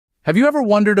Have you ever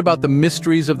wondered about the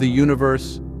mysteries of the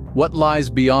universe? What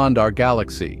lies beyond our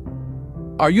galaxy?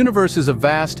 Our universe is a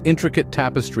vast, intricate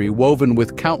tapestry woven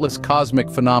with countless cosmic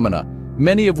phenomena,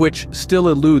 many of which still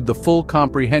elude the full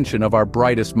comprehension of our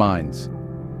brightest minds.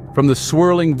 From the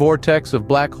swirling vortex of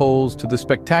black holes to the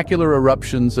spectacular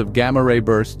eruptions of gamma-ray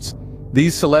bursts,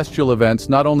 these celestial events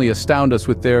not only astound us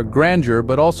with their grandeur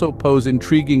but also pose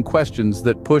intriguing questions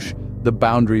that push the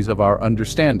boundaries of our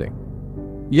understanding.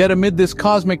 Yet amid this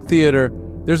cosmic theater,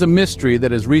 there's a mystery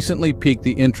that has recently piqued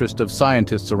the interest of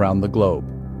scientists around the globe.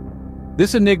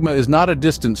 This enigma is not a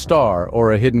distant star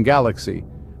or a hidden galaxy,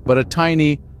 but a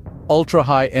tiny,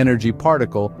 ultra-high energy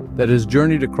particle that has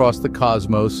journeyed across the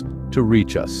cosmos to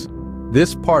reach us.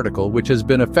 This particle, which has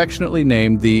been affectionately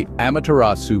named the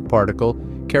Amaterasu particle,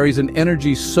 carries an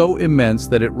energy so immense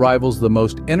that it rivals the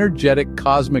most energetic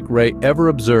cosmic ray ever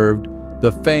observed,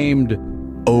 the famed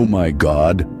 "Oh my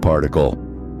God" particle.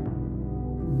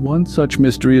 One such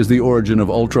mystery is the origin of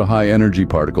ultra-high energy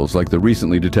particles like the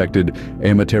recently detected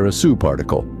Amaterasu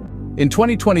particle. In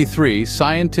 2023,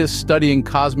 scientists studying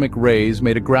cosmic rays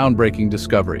made a groundbreaking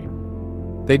discovery.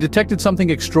 They detected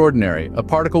something extraordinary, a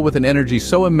particle with an energy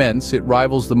so immense it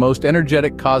rivals the most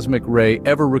energetic cosmic ray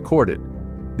ever recorded,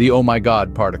 the "Oh my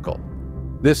God" particle.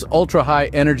 This ultra-high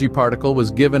energy particle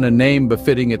was given a name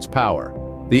befitting its power,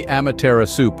 the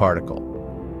Amaterasu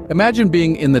particle. Imagine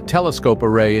being in the telescope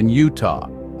array in Utah,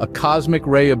 a cosmic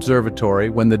ray observatory,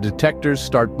 when the detectors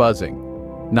start buzzing.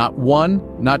 Not one,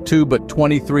 not two, but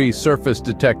 23 surface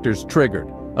detectors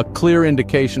triggered, a clear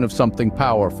indication of something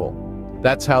powerful.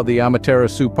 That's how the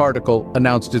Amaterasu particle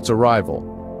announced its arrival.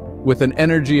 With an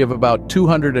energy of about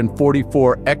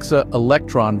 244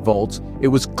 exa-electron volts, it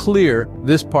was clear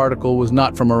this particle was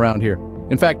not from around here.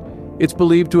 In fact, it's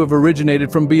believed to have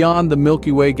originated from beyond the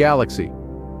Milky Way galaxy.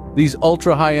 These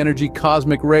ultra-high energy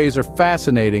cosmic rays are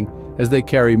fascinating as they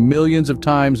carry millions of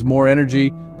times more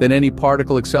energy than any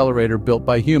particle accelerator built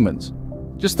by humans.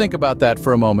 Just think about that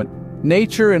for a moment.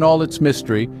 Nature, in all its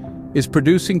mystery, is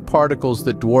producing particles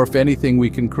that dwarf anything we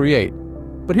can create.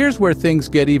 But here's where things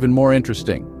get even more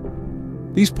interesting.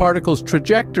 These particles'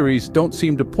 trajectories don't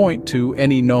seem to point to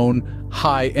any known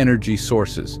high-energy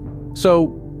sources. So,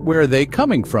 where are they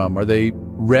coming from? Are they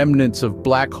remnants of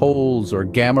black holes or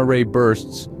gamma-ray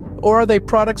bursts? Or are they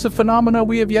products of phenomena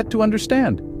we have yet to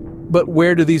understand? But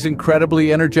where do these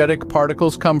incredibly energetic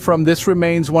particles come from? This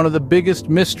remains one of the biggest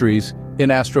mysteries in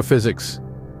astrophysics.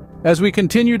 As we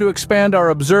continue to expand our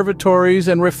observatories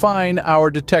and refine our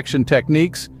detection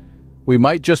techniques, we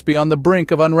might just be on the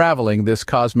brink of unraveling this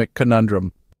cosmic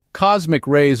conundrum. Cosmic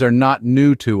rays are not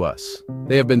new to us.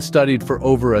 They have been studied for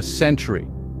over a century.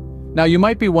 Now you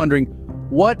might be wondering,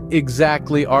 what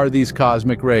exactly are these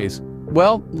cosmic rays?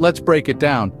 Well, let's break it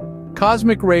down.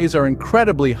 Cosmic rays are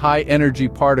incredibly high-energy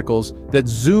particles that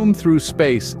zoom through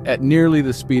space at nearly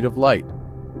the speed of light.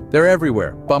 They're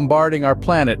everywhere, bombarding our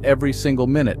planet every single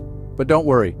minute. But don't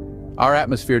worry, our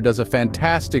atmosphere does a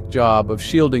fantastic job of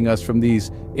shielding us from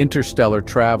these interstellar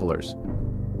travelers.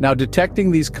 Now, detecting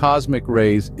these cosmic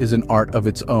rays is an art of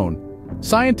its own.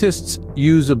 Scientists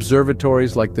use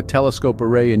observatories like the telescope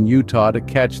array in Utah to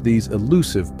catch these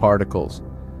elusive particles.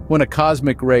 When a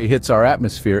cosmic ray hits our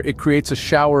atmosphere, it creates a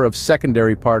shower of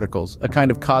secondary particles, a kind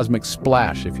of cosmic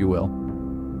splash, if you will.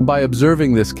 By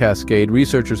observing this cascade,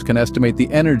 researchers can estimate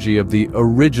the energy of the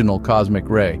original cosmic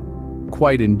ray.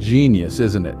 Quite ingenious,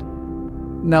 isn't it?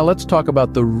 Now let's talk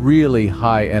about the really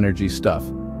high-energy stuff,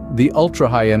 the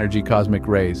ultra-high-energy cosmic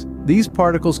rays. These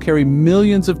particles carry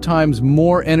millions of times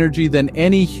more energy than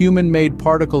any human-made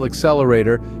particle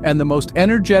accelerator, and the most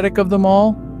energetic of them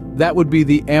all? That would be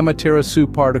the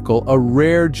Amaterasu particle, a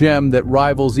rare gem that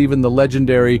rivals even the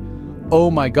legendary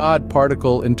 "Oh my God"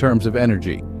 particle in terms of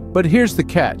energy. But here's the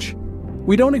catch.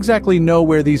 We don't exactly know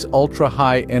where these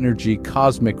ultra-high energy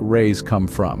cosmic rays come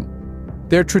from.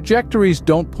 Their trajectories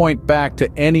don't point back to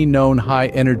any known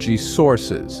high-energy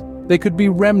sources. They could be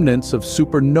remnants of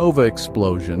supernova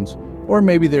explosions, or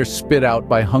maybe they're spit out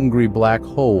by hungry black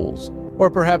holes. Or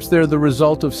perhaps they're the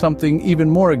result of something even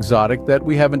more exotic that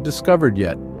we haven't discovered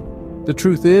yet. The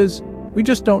truth is, we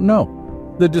just don't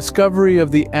know. The discovery of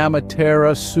the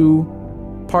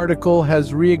Amaterasu particle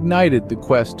has reignited the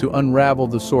quest to unravel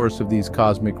the source of these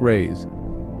cosmic rays.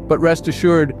 But rest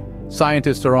assured,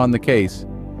 scientists are on the case.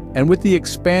 And with the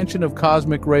expansion of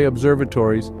cosmic ray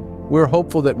observatories, we're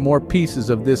hopeful that more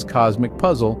pieces of this cosmic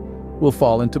puzzle will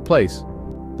fall into place.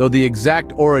 Though the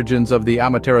exact origins of the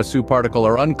Amaterasu particle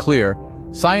are unclear,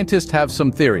 scientists have some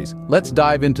theories. Let's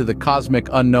dive into the cosmic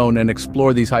unknown and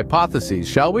explore these hypotheses,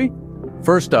 shall we?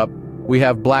 First up, we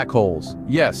have black holes.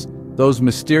 Yes, those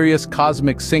mysterious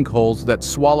cosmic sinkholes that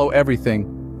swallow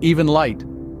everything, even light.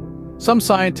 Some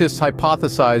scientists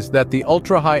hypothesize that the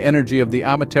ultra-high energy of the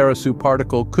Amaterasu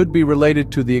particle could be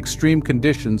related to the extreme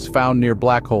conditions found near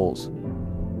black holes.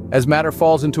 As matter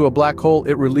falls into a black hole,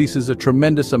 it releases a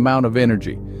tremendous amount of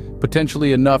energy,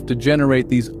 potentially enough to generate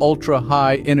these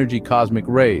ultra-high energy cosmic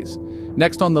rays.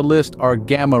 Next on the list are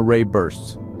gamma-ray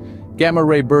bursts.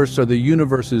 Gamma-ray bursts are the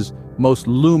universe's most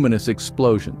luminous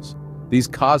explosions. These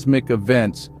cosmic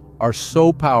events are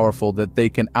so powerful that they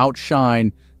can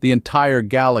outshine the entire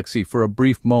galaxy for a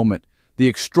brief moment. The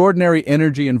extraordinary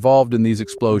energy involved in these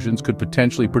explosions could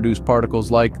potentially produce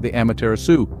particles like the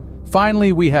Amaterasu.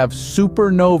 Finally, we have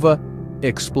supernova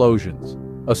explosions.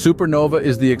 A supernova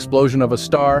is the explosion of a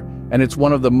star, and it's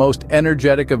one of the most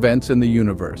energetic events in the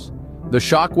universe. The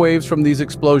shock waves from these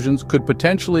explosions could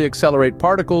potentially accelerate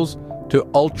particles to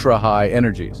ultra-high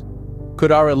energies.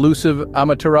 Could our elusive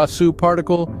Amaterasu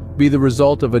particle be the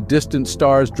result of a distant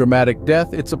star's dramatic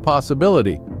death? It's a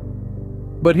possibility.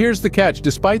 But here's the catch: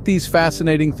 despite these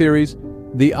fascinating theories,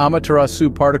 the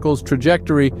Amaterasu particle's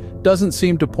trajectory doesn't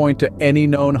seem to point to any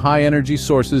known high-energy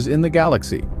sources in the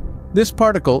galaxy. This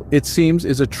particle, it seems,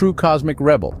 is a true cosmic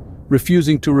rebel,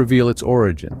 refusing to reveal its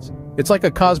origins. It's like a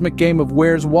cosmic game of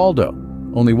Where's Waldo?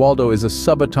 Only Waldo is a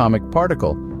subatomic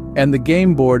particle, and the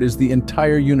game board is the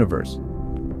entire universe.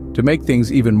 To make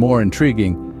things even more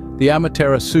intriguing, the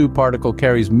Amaterasu particle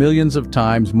carries millions of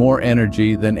times more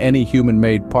energy than any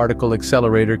human-made particle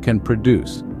accelerator can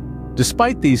produce.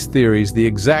 Despite these theories, the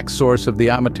exact source of the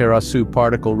Amaterasu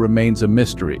particle remains a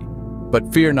mystery.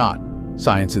 But fear not,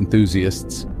 science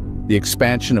enthusiasts. The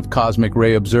expansion of cosmic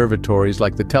ray observatories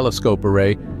like the telescope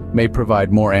array may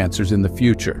provide more answers in the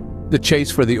future. The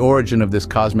chase for the origin of this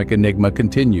cosmic enigma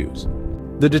continues.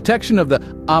 The detection of the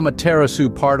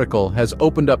Amaterasu particle has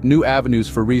opened up new avenues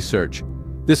for research.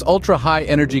 This ultra-high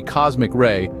energy cosmic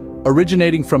ray,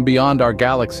 originating from beyond our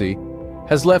galaxy,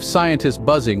 has left scientists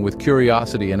buzzing with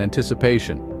curiosity and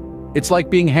anticipation. It's like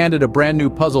being handed a brand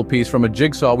new puzzle piece from a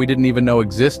jigsaw we didn't even know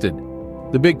existed.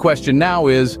 The big question now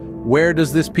is, where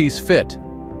does this piece fit?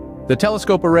 The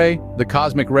telescope array, the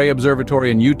cosmic ray observatory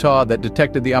in Utah that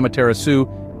detected the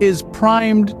Amaterasu, is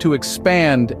primed to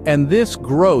expand, and this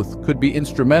growth could be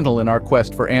instrumental in our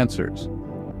quest for answers.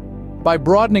 By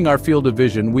broadening our field of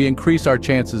vision, we increase our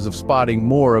chances of spotting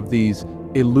more of these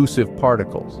elusive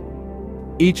particles.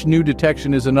 Each new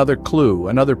detection is another clue,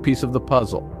 another piece of the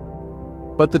puzzle.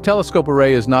 But the telescope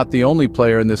array is not the only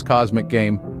player in this cosmic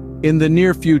game. In the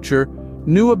near future,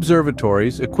 new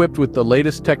observatories equipped with the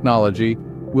latest technology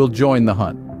will join the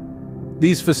hunt.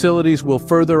 These facilities will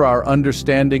further our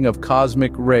understanding of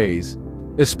cosmic rays,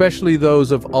 especially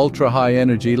those of ultra-high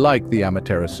energy like the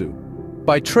Amaterasu.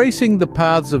 By tracing the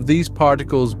paths of these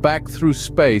particles back through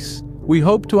space, we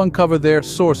hope to uncover their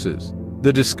sources.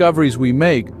 The discoveries we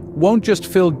make won't just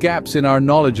fill gaps in our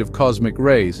knowledge of cosmic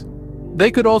rays.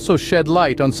 They could also shed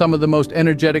light on some of the most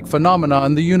energetic phenomena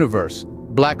in the universe: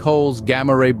 black holes,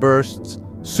 gamma-ray bursts,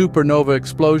 supernova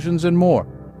explosions, and more.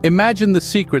 Imagine the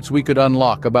secrets we could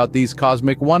unlock about these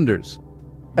cosmic wonders.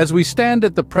 As we stand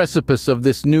at the precipice of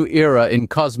this new era in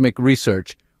cosmic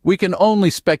research, we can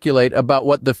only speculate about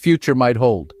what the future might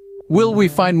hold. Will we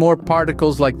find more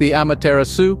particles like the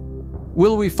Amaterasu?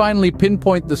 Will we finally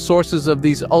pinpoint the sources of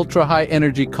these ultra-high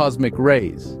energy cosmic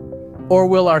rays? Or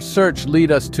will our search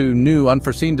lead us to new,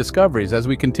 unforeseen discoveries as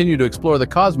we continue to explore the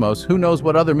cosmos? Who knows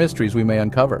what other mysteries we may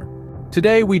uncover?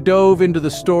 Today we dove into the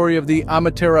story of the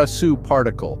Amaterasu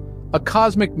particle, a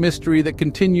cosmic mystery that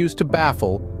continues to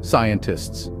baffle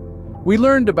scientists. We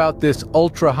learned about this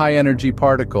ultra-high energy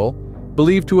particle,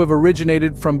 believed to have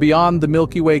originated from beyond the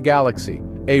Milky Way galaxy,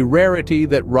 a rarity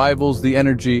that rivals the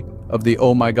energy of the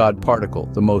Oh My God particle,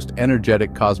 the most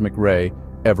energetic cosmic ray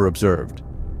ever observed.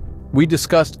 We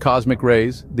discussed cosmic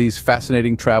rays, these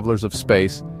fascinating travelers of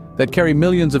space that carry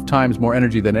millions of times more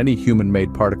energy than any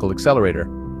human-made particle accelerator.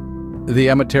 The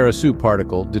Amaterasu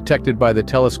particle, detected by the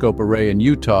telescope array in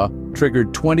Utah,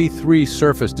 triggered 23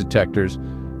 surface detectors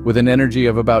with an energy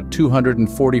of about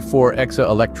 244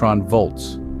 exa-electron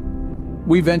volts.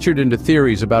 We ventured into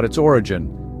theories about its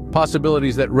origin,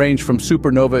 possibilities that range from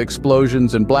supernova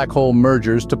explosions and black hole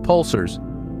mergers to pulsars.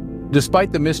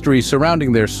 Despite the mystery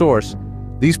surrounding their source,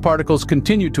 these particles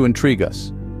continue to intrigue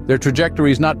us, their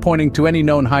trajectories not pointing to any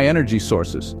known high-energy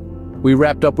sources. We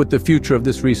wrapped up with the future of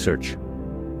this research.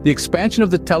 The expansion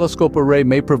of the telescope array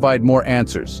may provide more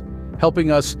answers, helping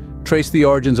us trace the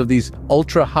origins of these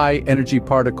ultra-high energy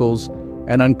particles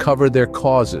and uncover their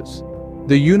causes.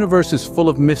 The universe is full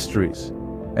of mysteries,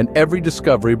 and every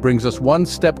discovery brings us one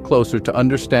step closer to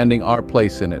understanding our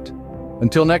place in it.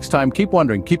 Until next time, keep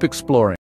wondering, keep exploring.